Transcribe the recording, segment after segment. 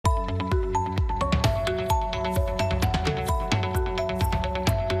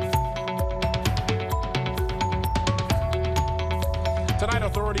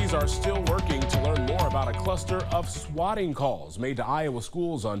are still working to learn more about a cluster of swatting calls made to Iowa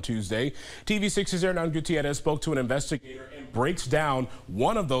schools on Tuesday. TV6's Hernan Gutierrez spoke to an investigator and breaks down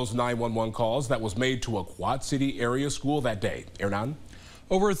one of those 911 calls that was made to a Quad City area school that day. Hernan?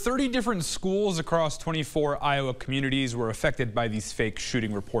 Over 30 different schools across 24 Iowa communities were affected by these fake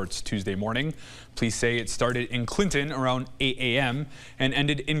shooting reports Tuesday morning. Police say it started in Clinton around 8 a.m. and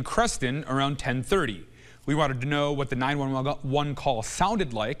ended in Creston around 10:30. We wanted to know what the 911 call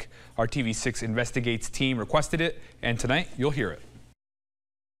sounded like. Our TV6 Investigates team requested it, and tonight you'll hear it.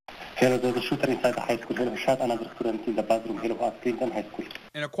 Hello, there's a shooter inside the high school. Hello, shot another student in the bathroom. Hello, at Clinton High School.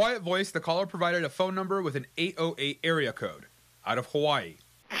 In a quiet voice, the caller provided a phone number with an 808 area code out of Hawaii.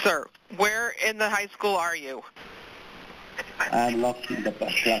 Sir, where in the high school are you? I'm locked in the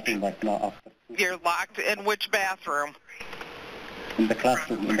classroom right now. After You're locked in which bathroom? in the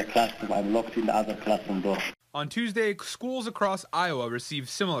classroom. I'm locked in the other classroom door. On Tuesday, schools across Iowa received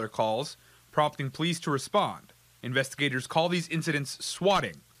similar calls, prompting police to respond. Investigators call these incidents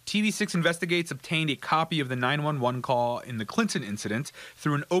swatting. TV6 Investigates obtained a copy of the 911 call in the Clinton incident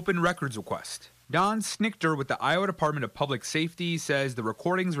through an open records request. Don Snichter with the Iowa Department of Public Safety says the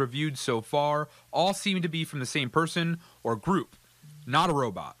recordings reviewed so far all seem to be from the same person or group, not a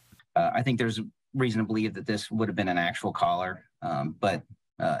robot. I think there's reason to believe that this would have been an actual caller, but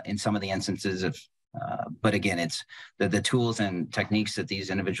in some of the instances, but again, it's the tools and techniques that these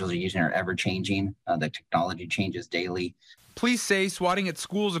individuals are using are ever changing. The technology changes daily. Police say swatting at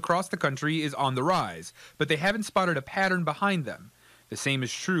schools across the country is on the rise, but they haven't spotted a pattern behind them. The same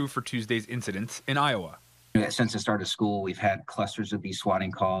is true for Tuesday's incidents in Iowa. Since the start of school, we've had clusters of these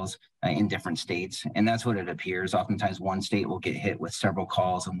swatting calls in different states, and that's what it appears. Oftentimes, one state will get hit with several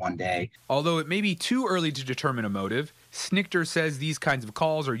calls in one day. Although it may be too early to determine a motive, Snichter says these kinds of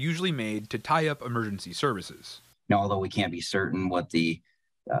calls are usually made to tie up emergency services. Now, although we can't be certain what the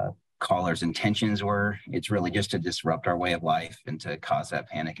caller's intentions were, it's really just to disrupt our way of life and to cause that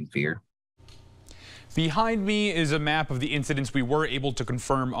panic and fear. Behind me is a map of the incidents we were able to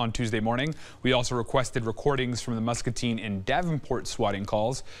confirm on Tuesday morning. We also requested recordings from the Muscatine and Davenport swatting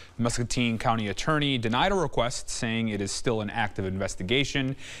calls. The Muscatine County Attorney denied a request, saying it is still an active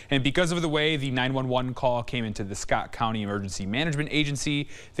investigation. And because of the way the 911 call came into the Scott County Emergency Management Agency,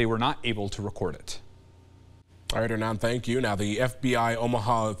 they were not able to record it. All right, Hernan, thank you. Now, the FBI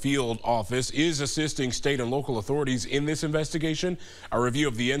Omaha field office is assisting state and local authorities in this investigation. A review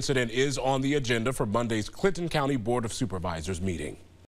of the incident is on the agenda for Monday's Clinton County Board of Supervisors meeting.